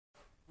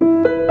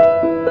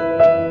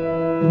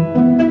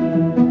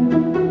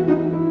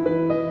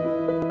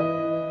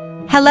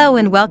Hello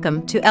and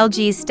welcome to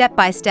LG's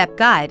step-by-step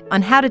guide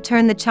on how to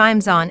turn the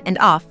chimes on and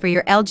off for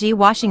your LG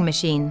washing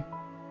machine.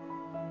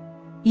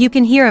 You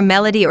can hear a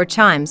melody or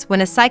chimes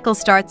when a cycle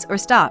starts or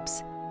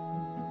stops.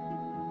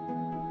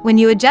 When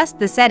you adjust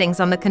the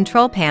settings on the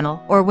control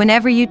panel or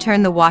whenever you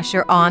turn the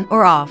washer on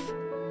or off.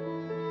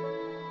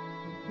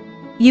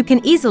 You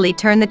can easily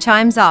turn the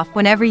chimes off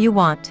whenever you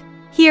want.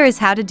 Here is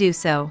how to do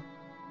so.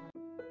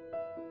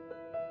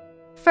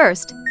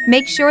 First,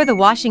 make sure the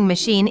washing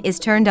machine is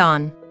turned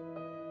on.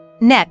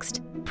 Next,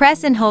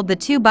 press and hold the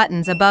two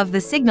buttons above the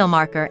signal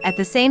marker at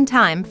the same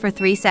time for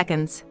 3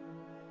 seconds.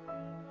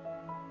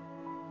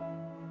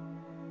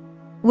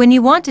 When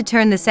you want to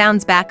turn the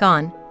sounds back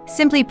on,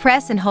 simply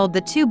press and hold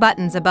the two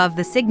buttons above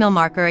the signal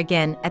marker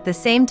again at the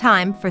same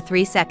time for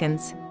 3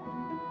 seconds.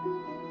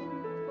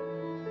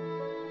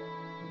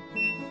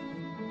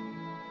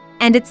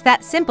 And it's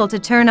that simple to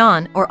turn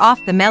on or off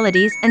the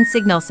melodies and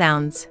signal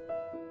sounds.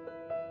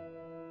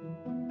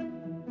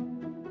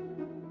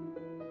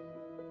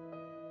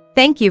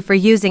 Thank you for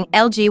using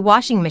LG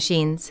washing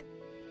machines.